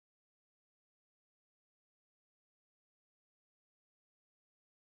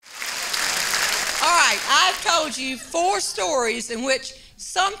I've told you 4 stories in which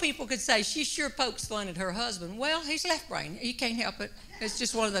some people could say she sure pokes fun at her husband. Well, he's left-brained. You can't help it. It's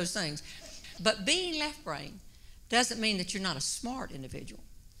just one of those things. But being left-brained doesn't mean that you're not a smart individual.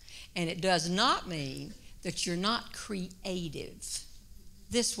 And it does not mean that you're not creative.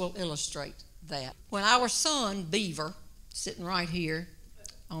 This will illustrate that. When our son, Beaver, sitting right here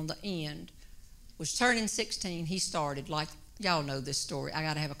on the end, was turning 16, he started, like, y'all know this story, I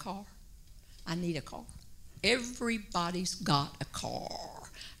got to have a car. I need a car. Everybody's got a car.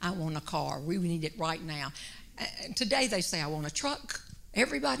 I want a car. We need it right now. Today they say, I want a truck.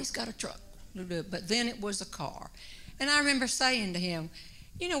 Everybody's got a truck. But then it was a car. And I remember saying to him,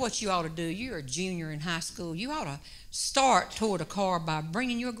 you know what you ought to do? You're a junior in high school. You ought to start toward a car by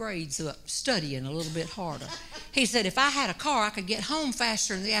bringing your grades up, studying a little bit harder. He said, if I had a car, I could get home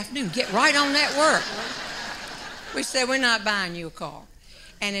faster in the afternoon, get right on that work. We said, we're not buying you a car.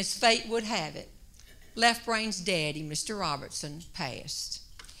 And as fate would have it, Left Brain's daddy, Mr. Robertson, passed.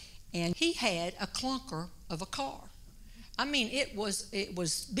 And he had a clunker of a car. I mean, it was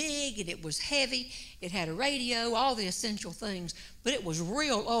big and it was heavy. It had a radio, all the essential things, but it was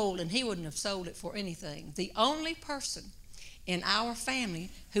real old and he wouldn't have sold it for anything. The only person in our family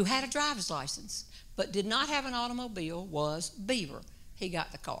who had a driver's license but did not have an automobile was Beaver. He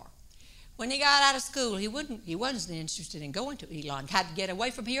got the car. When he got out of school, he wasn't interested in going to Elon. Had to get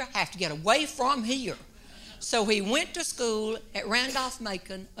away from here, have to get away from here. So he went to school at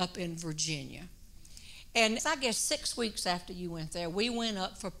Randolph-Macon up in Virginia. And I guess 6 weeks after you went there, we went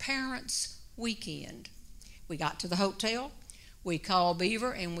up for Parents' Weekend. We got to the hotel. We called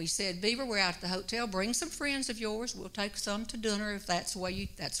Beaver and we said, Beaver, we're out at the hotel. Bring some friends of yours. We'll take some to dinner if that's what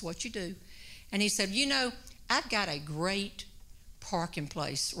you do. And he said, you know, I've got a great parking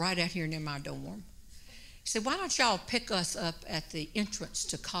place right out here near my dorm. He said, why don't y'all pick us up at the entrance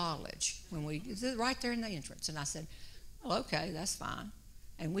to college? Right there in the entrance. And I said, well, okay, that's fine.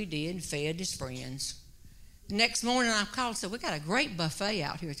 And we did and fed his friends. Next morning I called and said, we got a great buffet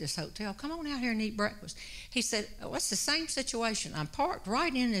out here at this hotel. Come on out here and eat breakfast. He said, oh, it's the same situation. I'm parked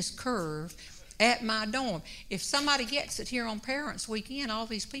right in this curve at my dorm. If somebody gets it here on Parents' Weekend, all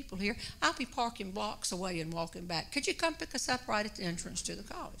these people here, I'll be parking blocks away and walking back. Could you come pick us up right at the entrance to the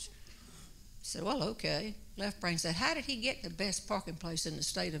college? I said, well, okay. Left Brain said, how did he get the best parking place in the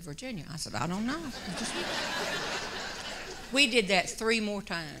state of Virginia? I said, I don't know. We did that 3 more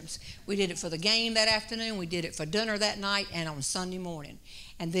times. We did it for the game that afternoon, we did it for dinner that night, and on Sunday morning.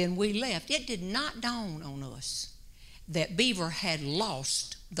 And then we left. It did not dawn on us that Beaver had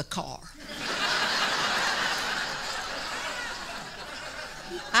lost the car.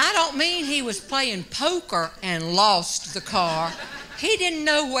 I don't mean he was playing poker and lost the car. He didn't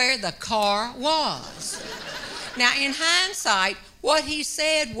know where the car was. Now, in hindsight, what he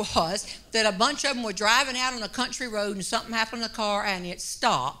said was that a bunch of them were driving out on a country road and something happened to the car and it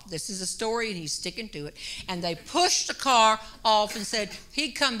stopped. This is a story and he's sticking to it. And they pushed the car off and said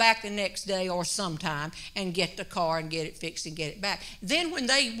he'd come back the next day or sometime and get the car and get it fixed and get it back. Then when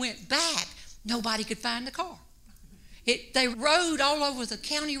they went back, nobody could find the car. They rode all over the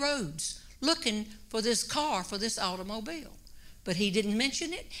county roads looking for this car, for this automobile. But he didn't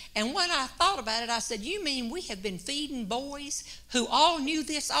mention it. And when I thought about it, I said, you mean we have been feeding boys who all knew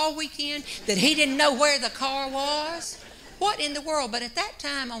this all weekend, that he didn't know where the car was? What in the world? But at that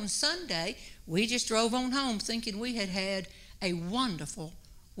time on Sunday, we just drove on home thinking we had had a wonderful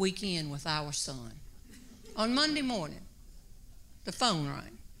weekend with our son. On Monday morning, the phone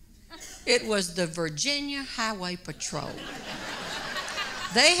rang. It was the Virginia Highway Patrol.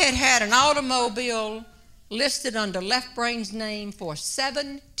 They had had an automobile listed under Left Brain's name for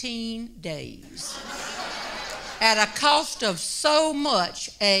 17 days at a cost of so much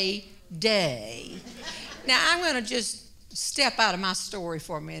a day. Now, I'm going to just step out of my story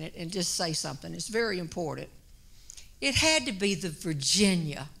for a minute and just say something. It's very important. It had to be the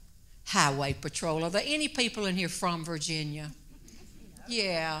Virginia Highway Patrol. Are there any people in here from Virginia?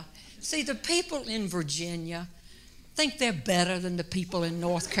 Yeah. See, the people in Virginia think they're better than the people in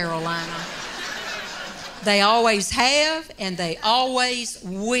North Carolina. They always have, and they always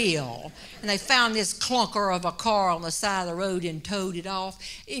will. And they found this clunker of a car on the side of the road and towed it off.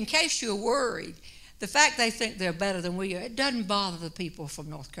 In case you're worried, the fact they think they're better than we are, it doesn't bother the people from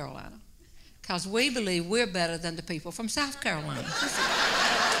North Carolina, because we believe we're better than the people from South Carolina. It's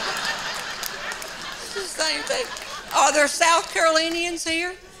the same thing. Are there South Carolinians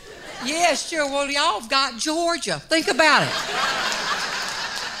here? Yes, sure. Well, y'all have got Georgia. Think about it.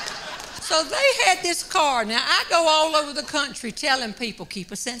 So they had this car. Now, I go all over the country telling people,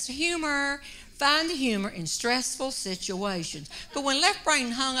 keep a sense of humor, find the humor in stressful situations. But when Left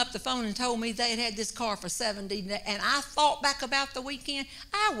Brain hung up the phone and told me they had this car for 70 days, and I thought back about the weekend,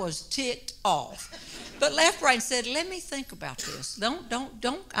 I was ticked off. But Left Brain said, let me think about this. Don't.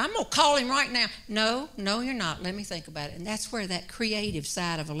 I'm going to call him right now. No, you're not. Let me think about it. And that's where that creative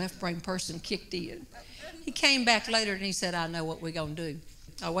side of a Left Brain person kicked in. He came back later and he said, I know what we're going to do.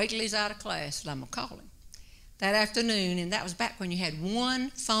 I'll wait till he's out of class and I'm going to call him. That afternoon, and that was back when you had one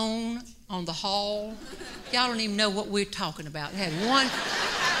phone on the hall. Y'all don't even know what we're talking about. They had one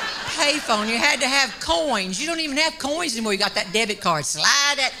payphone. You had to have coins. You don't even have coins anymore. You got that debit card.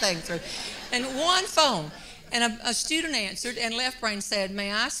 Slide that thing through. And one phone. And a student answered, and Left Brain said,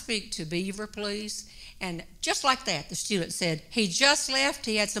 may I speak to Beaver, please? And just like that, the student said, he just left.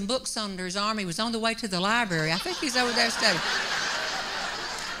 He had some books under his arm. He was on the way to the library. I think he's over there studying.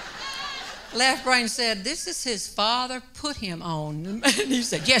 Left Brain said, this is his father, put him on. And he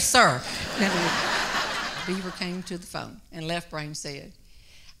said, yes, sir. Beaver came to the phone, and Left Brain said,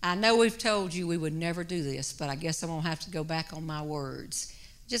 I know we've told you we would never do this, but I guess I'm going to have to go back on my words.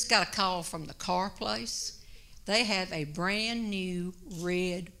 Just got a call from the car place. They have a brand new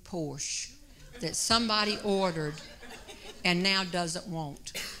red Porsche that somebody ordered and now doesn't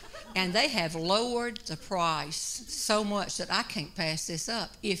want. And they have lowered the price so much that I can't pass this up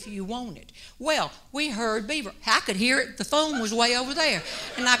if you want it. Well, we heard Beaver. I could hear it. The phone was way over there.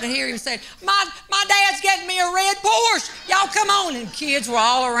 And I could hear him say, my dad's getting me a red Porsche. Y'all come on. And kids were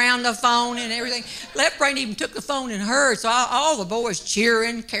all around the phone and everything. Left Brain even took the phone and heard. So all the boys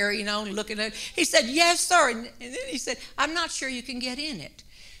cheering, carrying on, looking at it. He said, yes, sir. And then he said, I'm not sure you can get in it.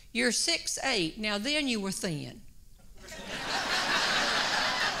 You're 6'8". Now, then you were thin.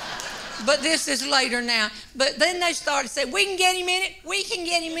 But this is later now. But then they started saying, we can get him in it, we can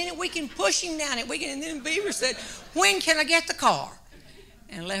get him in it, we can push him down it. And then Beaver said, when can I get the car?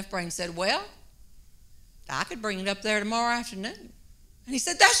 And Left Brain said, well, I could bring it up there tomorrow afternoon. And he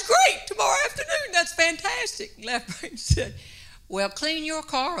said, that's great, tomorrow afternoon, that's fantastic. Left Brain said, well, clean your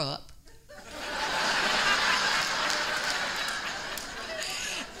car up.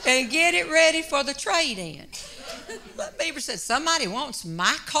 And get it ready for the trade-in. But Beaver said, somebody wants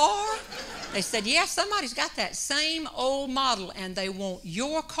my car? They said, yeah, somebody's got that same old model and they want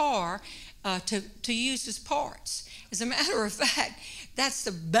your car to use as parts. As a matter of fact, that's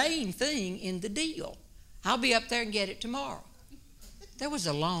the main thing in the deal. I'll be up there and get it tomorrow. There was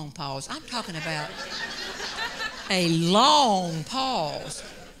a long pause. I'm talking about a long pause.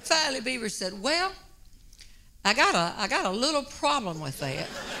 Finally, Beaver said, well, I got a little problem with that.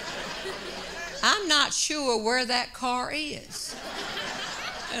 I'm not sure where that car is.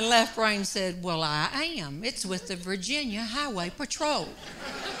 And Left Brain said, well, I am. It's with the Virginia Highway Patrol.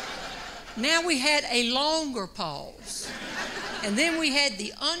 Now we had a longer pause. And then we had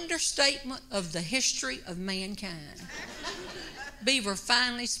the understatement of the history of mankind. Beaver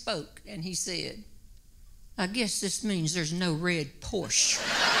finally spoke, and he said, I guess this means there's no red Porsche.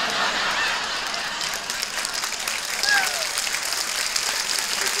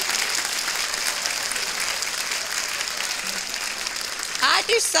 I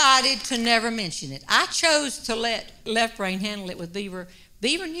decided to never mention it. I chose to let Left Brain handle it with Beaver.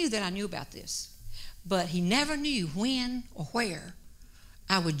 Beaver knew that I knew about this, but he never knew when or where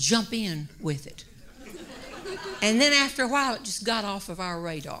I would jump in with it. And then after a while, it just got off of our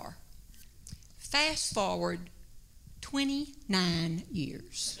radar. Fast forward 29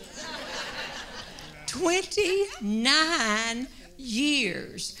 years. 29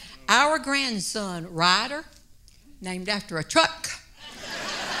 years. Our grandson, Ryder, named after a truck,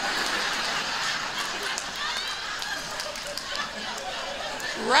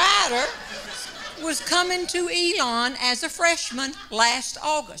 Ryder was coming to Elon as a freshman last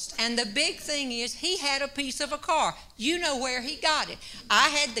August. And the big thing is he had a piece of a car. You know where he got it. I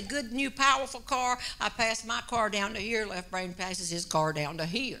had the good, new, powerful car. I passed my car down to here. Left Brain passes his car down to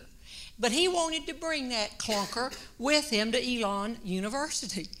here. But he wanted to bring that clunker with him to Elon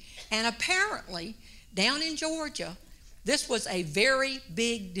University. And apparently, down in Georgia, this was a very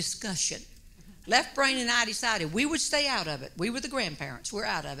big discussion. Left Brain and I decided we would stay out of it. We were the grandparents. We're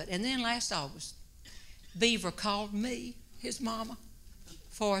out of it. And then last August, Beaver called me, his mama,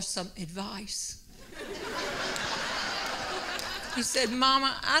 for some advice. He said,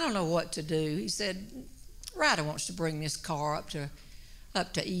 Mama, I don't know what to do. He said, Ryder wants to bring this car up to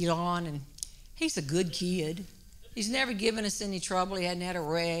Elon, and he's a good kid. He's never given us any trouble. He hadn't had a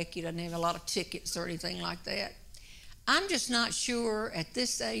wreck. He doesn't have a lot of tickets or anything like that. I'm just not sure at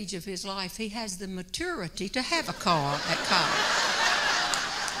this age of his life he has the maturity to have a car at college.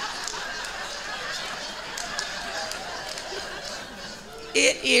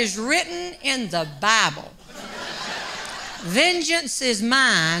 It is written in the Bible. Vengeance is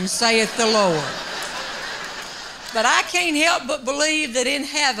mine, saith the Lord. But I can't help but believe that in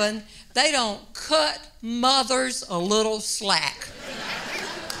heaven, they don't cut mothers a little slack.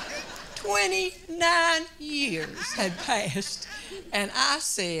 29 years had passed, and I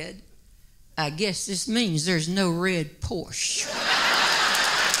said, I guess this means there's no red Porsche.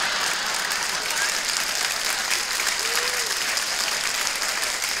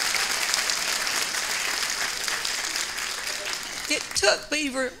 It took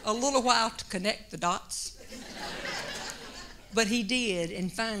Beaver a little while to connect the dots, but he did,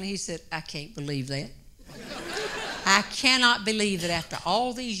 and finally he said, I can't believe that. I cannot believe that after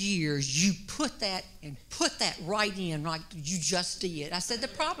all these years you put that right in like you just did. I said, the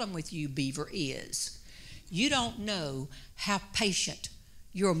problem with you, Beaver, is you don't know how patient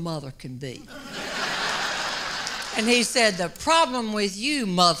your mother can be. And he said, the problem with you,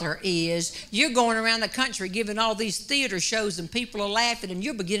 Mother, is you're going around the country giving all these theater shows and people are laughing and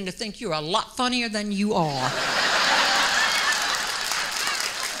you're beginning to think you're a lot funnier than you are.